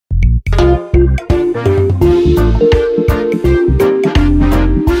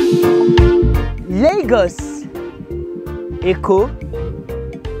Lagos, Eko,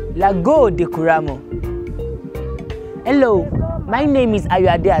 Lago de Kuramo. Hello, my name is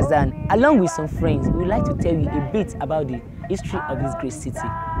Ayuade Azan. Along with some friends, we would like to tell you a bit about the history of this great city,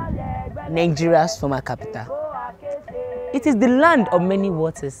 Nigeria's former capital. It is the land of many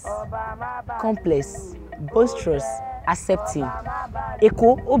waters, complex, boisterous, accepting.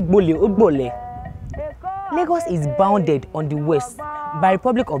 Eko, Ogbole, Ogbole. Lagos is bounded on the west by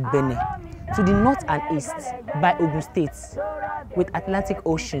Republic of Benin, to the north and east by Ogun State, with Atlantic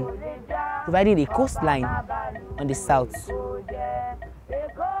Ocean, providing a coastline on the south.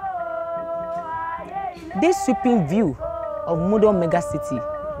 This sweeping view of modern megacity,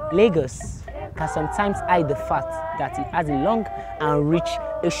 Lagos, can sometimes hide the fact that it has a long and rich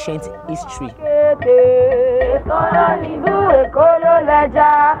ancient history.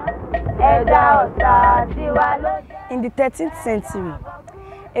 In the 13th century,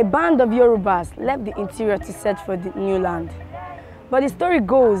 a band of Yorubas left the interior to search for the new land. But the story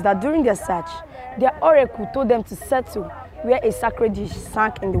goes that during their search, their oracle told them to settle where a sacred dish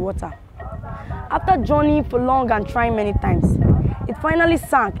sank in the water. After journeying for long and trying many times, it finally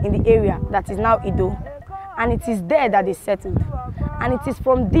sank in the area that is now Ido, and it is there that they settled. And it is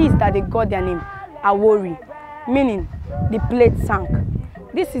from this that they got their name, Awori, meaning the plate sank.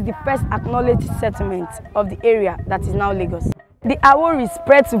 This is the first acknowledged settlement of the area that is now Lagos. The Awori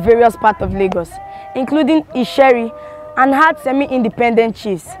spread to various parts of Lagos, including Isheri, and had semi-independent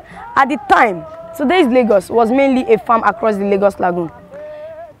chiefs. At the time, today's Lagos was mainly a farm across the Lagos Lagoon.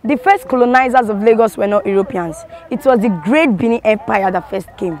 The first colonizers of Lagos were not Europeans. It was the great Benin Empire that first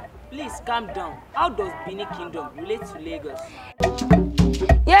came. Please calm down. How does Benin Kingdom relate to Lagos?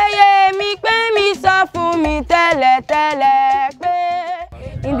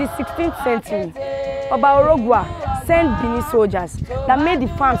 In the 16th century, Oba Orogwa sent Benin soldiers that made the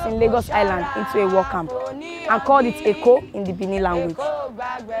farms in Lagos Island into a war camp and called it Eko in the Benin language,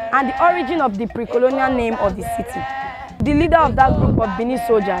 and the origin of the pre-colonial name of the city. The leader of that group of Benin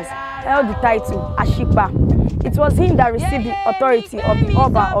soldiers held the title Ashikpa. It was him that received the authority of the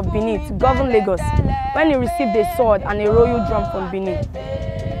Oba of Benin to govern Lagos when he received a sword and a royal drum from Benin.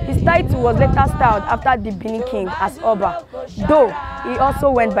 His title was later styled after the Benin king as Oba, though he also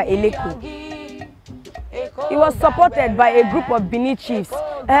went by Eleku. He was supported by a group of Benin chiefs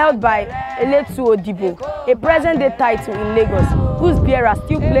held by Eletu Odibo, a present-day title in Lagos, whose bearer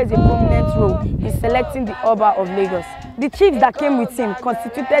still plays a prominent role in selecting the Oba of Lagos. The chiefs that came with him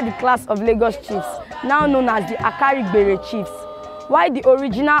constituted the class of Lagos chiefs, now known as the Akarigbere chiefs, while the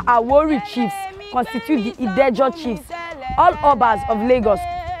original Awori chiefs constitute the Idejo chiefs. All Obas of Lagos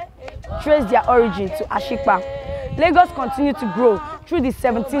trace their origin to Ashikpa. Lagos continued to grow through the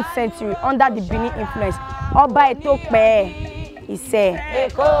 17th century under the Benin influence. Oba Etope, he said,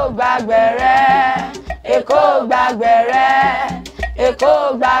 Eko gbagbere, Eko gbagbere,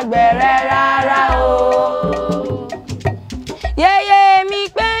 Eko gbagbere rara o.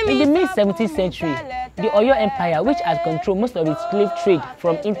 In the mid-17th century, the Oyo Empire, which had controlled most of its slave trade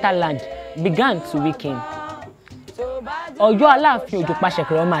from interland, began to weaken. Oyo Alaafin Ojo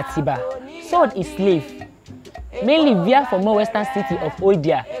Pasekere Ọmọ Atiba sold his slave mainly via former western city of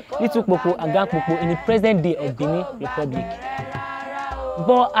Oidia, Little Popo and Gang Popo in the present day of Benin Republic.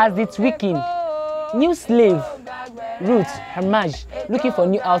 But as it weakened, new slave routes emerged looking for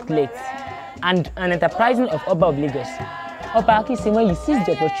new outlets, and an enterprising of Oba of Lagos, Oba Akisemoyi seized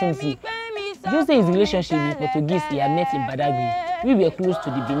the opportunity. Using his relationship with Portuguese he had met in Badagry, we were close to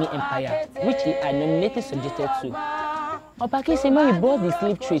the Benin Empire, which he had nominated subjected to. Oba Akisemoyi brought the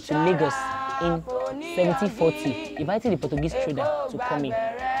slave trade to Lagos in 1740, inviting the Portuguese trader to come in.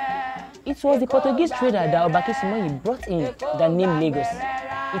 It was the Portuguese trader that Oba Akisemoyi brought in that named Lagos.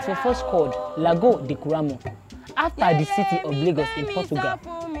 It was first called Lago de Kuramo, after the city of Lagos in Portugal.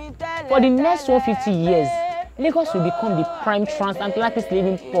 For the next 150 years, Lagos will become the prime transatlantic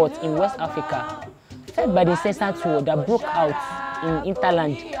slaving port in West Africa, fed by the incessant war that broke out in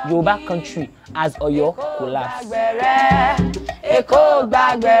interland Yoruba country as Oyo collapsed. Eko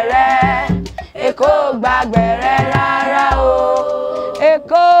gbagbere, Eko gbagbere rara o.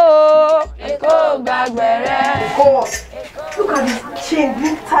 Eko gbagbere. God, look at this chain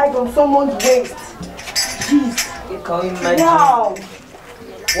being tied on someone's waist. Jeez. Can you imagine? Wow.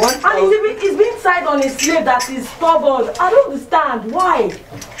 And it's being tied on a slave that is stubborn. I don't understand. Why?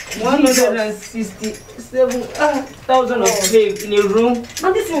 167,000 of slaves in a room.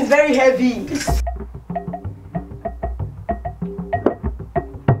 And this is very heavy.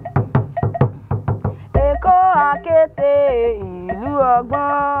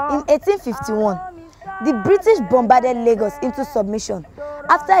 In 1851, the British bombarded Lagos into submission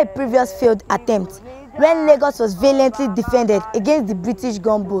after a previous failed attempt, when Lagos was valiantly defended against the British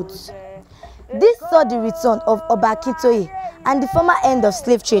gunboats. This saw the return of Oba Akintoye and the former end of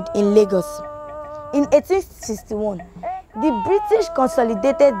slave trade in Lagos. In 1861, the British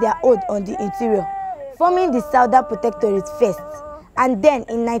consolidated their hold on the interior, forming the Southern Protectorate first, and then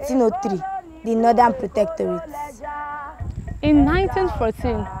in 1903, the Northern Protectorate. In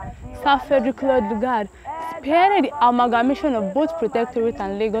 1914, Sir Frederick Lord Lugard spearheaded the amalgamation of both Protectorate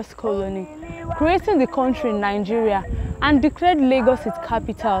and Lagos colony, creating the country Nigeria, and declared Lagos its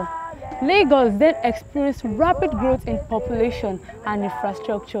capital. Lagos then experienced rapid growth in population and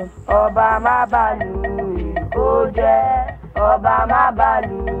infrastructure. Obama Balu Koje, Obama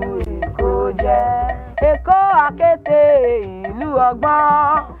Balu Koje, Eko Akete Ilu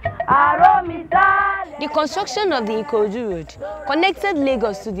Ogbon, Aromisa. The construction of the Ikorodu Road connected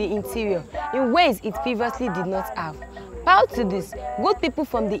Lagos to the interior in ways it previously did not have. Prior to this, boat people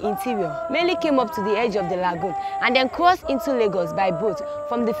from the interior mainly came up to the edge of the lagoon and then crossed into Lagos by boat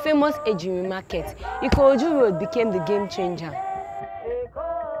from the famous Ejiri market. Ikorodu Road became the game changer.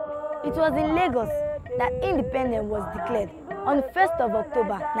 It was in Lagos that independence was declared on the 1st of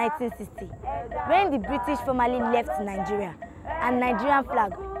October 1960, when the British formally left Nigeria and Nigerian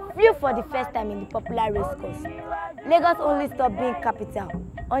flag flew for the first time in the popular race course. Lagos only stopped being capital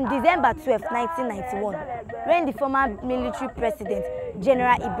on December 12, 1991, when the former military president,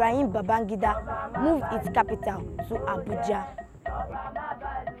 General Ibrahim Babangida, moved its capital to Abuja.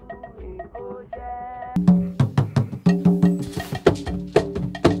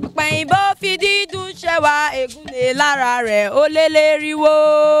 Pẹ̀yìnbó fi dídùn ṣẹ̀wá ègúnlé lára rẹ̀ ó lé léríwó.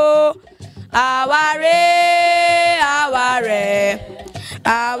 Àwárẹ̀, àwárẹ̀,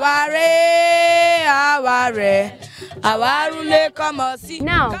 àwárẹ̀, àwárẹ̀, àwárúlé kọ́mọ sí.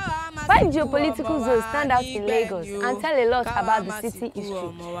 Now, 5 geopolitical zones stand out in Lagos and tell a lot about the city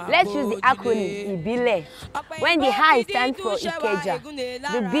history. Let's use the acronym IBILE. When the I stands for Ikeja,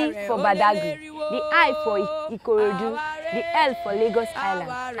 the B for Badagry, the I for Ikorodu, the L for Lagos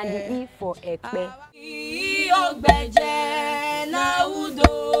Island, and the E for Ekpe.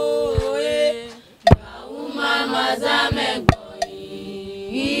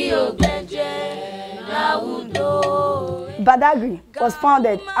 Badagry was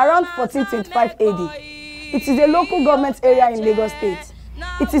founded around 1425 AD. It is a local government area in Lagos State.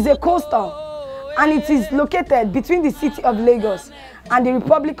 It is a coastal and it is located between the city of Lagos and the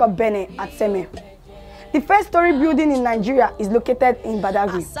Republic of Benin at Seme. The first story building in Nigeria is located in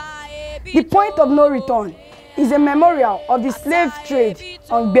Badagry. The point of no return is a memorial of the slave trade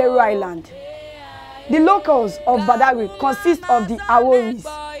on Beru Island. The locals of Badagry consist of the Aworis,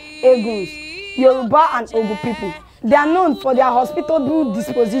 Eguns, Yoruba and Ogu people. They are known for their hospitable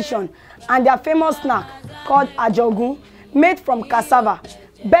disposition and their famous snack called ajogun, made from cassava,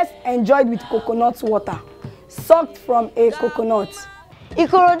 best enjoyed with coconut water, sucked from a coconut.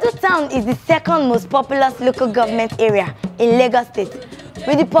 Ikorodu town is the second most populous local government area in Lagos State,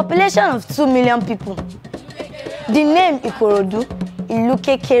 with a population of 2 million people. The name Ikorodu, Ilu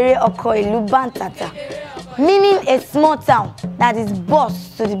Kekere Oko Ilu Bantata, meaning a small town that is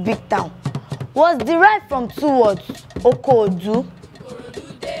boss to the big town, was derived from 2 words, Oko Odu,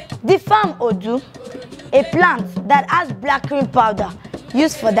 the farm Odu, a plant that has black cream powder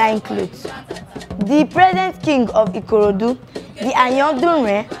used for dyeing clothes. The present king of Ikorodu, the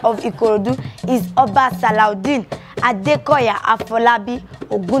Ayandunre of Ikorodu, is Oba Salaudeen Adekoya Afolabi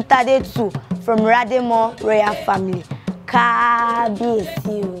Oguntade II from Rademo royal family.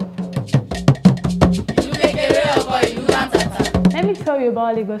 Kábíyèsí o. Let me tell you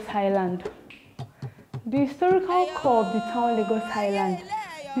about Lagos Highland. The historical core of the town Lagos Highland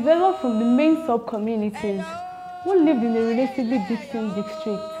developed from the main sub-communities who lived in a relatively distant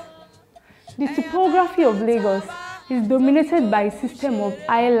district. The topography of Lagos is dominated by a system of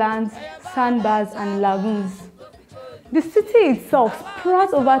islands, sandbars, and lagoons. The city itself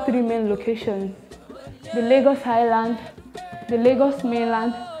sprouts over 3 main locations: the Lagos Highland, the Lagos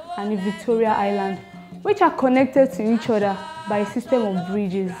Mainland, and the Victoria Island, which are connected to each other by a system of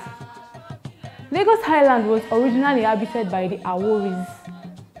bridges. Lagos Highland was originally inhabited by the Aworis.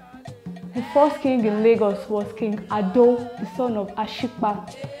 The first king in Lagos was King Ado, the son of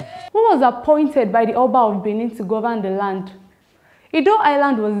Ashikpa, who was appointed by the Oba of Benin to govern the land. Ido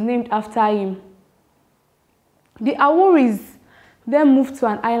Island was named after him. The Aworis then moved to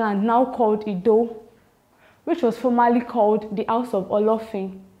an island now called Ido, which was formerly called the House of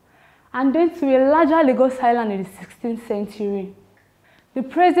Olofin, and then to a larger Lagos Island in the 16th century. The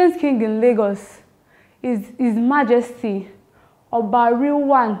present king in Lagos is His Majesty Oba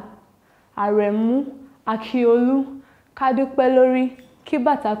Rilwan Aremu Akiolu Kadupelori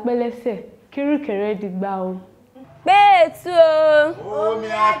Kibatakpelese Kírùkẹ̀rẹ̀ dìgbà o. Pé ètú o. Omi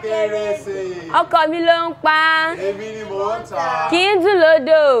akérèsè. Ọkọ mi ló ń pa. Èmi ni mò ń tà. Kì í dùn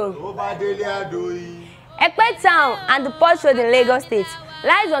lódò. Ó bá délé àdóyìn. Ekpe town and the Port Road in Lagos State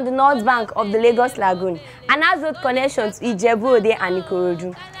lies on the north bank of the Lagos Lagoon and has road connection to Ijebu-Ode and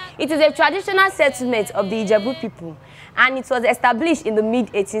Ikorodu. It is a traditional settlement of the Ijebu people, and it was established in the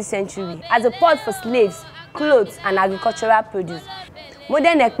mid-18th century as a port for slaves, clothes, and agricultural produce.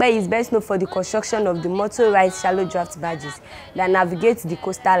 Modern Ekpe is best known for the construction of the motorized shallow draft barges that navigate the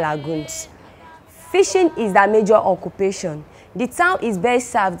coastal lagoons. Fishing is their major occupation. The town is best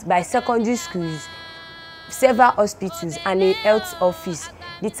served by secondary schools, several hospitals, and a health office.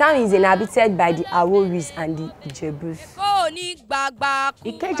 The town is inhabited by the Aworis and the Ijebus.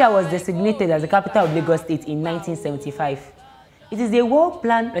 Ikeja was designated as the capital of Lagos State in 1975. It is a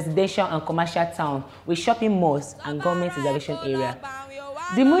well-planned residential and commercial town with shopping malls and government reservation area.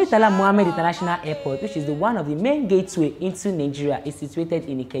 The Muritala Mohammed International Airport, which is one of the main gateways into Nigeria, is situated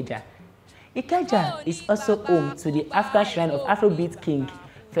in Ikeja. Ikeja is also home to the African shrine of Afrobeat king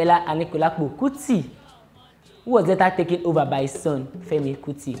Fela Anikulapo Kuti, who was later taken over by his son, Femi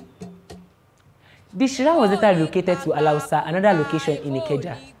Kuti. The shrine was later relocated to Alausa, another location in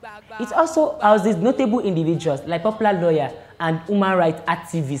Ikeja. It also houses notable individuals like popular lawyer and human rights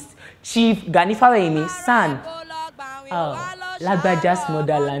activist Chief Gani Faweyimi San. Lagbaja's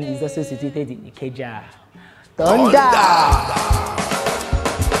motherland is also situated in Ikeja. Thunder!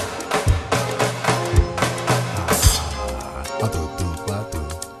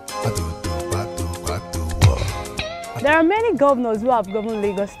 There are many governors who have governed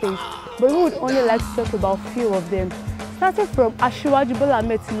Lagos State, but we would only like to talk about a few of them, starting from Asiwaju Bola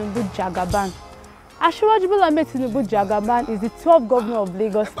Ahmed Tinubu Jagaban. Asiwaju Bola Ahmed Tinubu Jagaban is the 12th governor of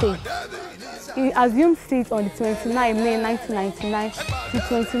Lagos State. He assumed seat on the 29 May 1999 to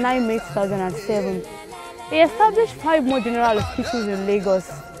 29 May 2007. He established 5 more general hospitals in Lagos.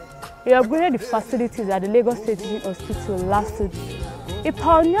 He upgraded the facilities at the Lagos State Teaching Hospital last week. He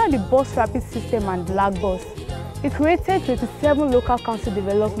pioneered the bus rapid system and black bus. He created 27 local council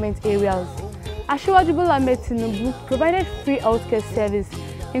development areas. Asiwaju Bola Ahmed Tinubu provided free healthcare service,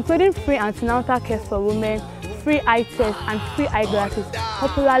 including free antenatal care for women, free eye tests, and free eyeglasses,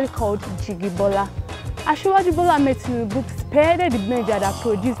 popularly called Jigibola. Asiwaju Bola Ahmed Tinubu spearheaded the merger that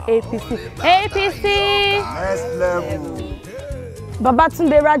produced APC. APC! Next level.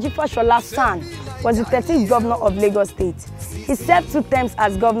 Babatunde Raji Fashola's son was the 13th governor of Lagos State. He served 2 terms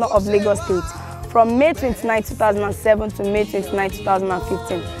as governor of Lagos State, from May 29, 2007 to May 29,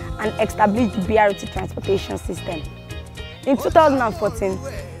 2015, and established the BRT transportation system. In 2014,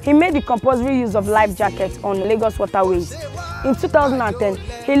 he made the compulsory use of life jackets on Lagos waterways. In 2010,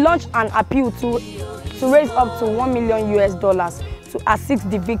 he launched an appeal to raise up to $1 million to assist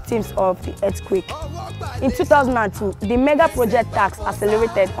the victims of the earthquake. In 2002, the mega project tax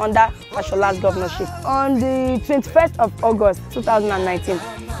accelerated under Fashola's governorship. On the 21st of August 2019,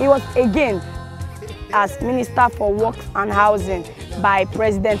 he was again as Minister for Works and Housing by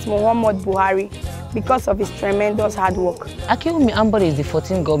President Muhammadu Buhari because of his tremendous hard work. Akinwumi Ambode is the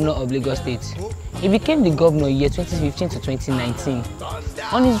 14th governor of Lagos State. He became the governor year 2015 to 2019.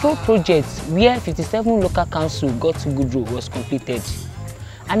 On his road projects, where 57 local councils got to good road, was completed.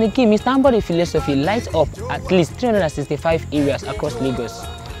 And again, Mr. Ambode's philosophy lights up at least 365 areas across Lagos.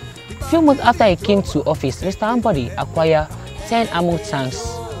 A few months after he came to office, Mr. Ambode acquired 10 armored tanks,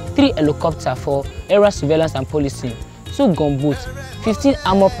 3 helicopters for aerial surveillance and policing, 2 gunboats, 15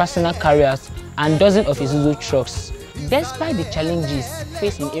 armored personal carriers, and dozens of Isuzu trucks. Despite the challenges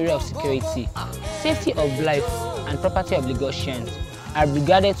faced in the area of security, safety of life and property of Lagosians are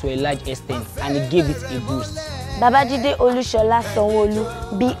regarded to a large extent, and it gave it a boost. Babajide Olusola Sanwo-Olu,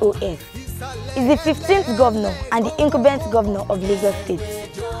 BOS, is the 15th governor and the incumbent governor of Lagos State.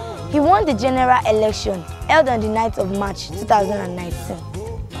 He won the general election held on the 9th of March 2019.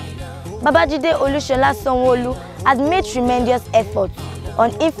 Babajide Olusola Sanwo-Olu has made tremendous efforts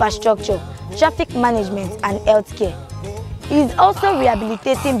on infrastructure, traffic management, and healthcare. He is also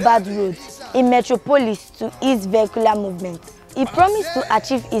rehabilitating bad roads in metropolis to ease vehicular movement. He promised to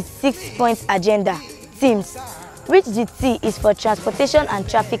achieve his 6-point agenda, themes, which the T is for transportation and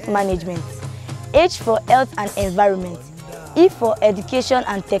traffic management, H for health and environment, E for education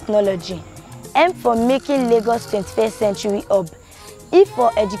and technology, M for making Lagos 21st century hub, E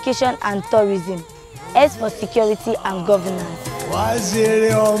for education and tourism, S for security and governance.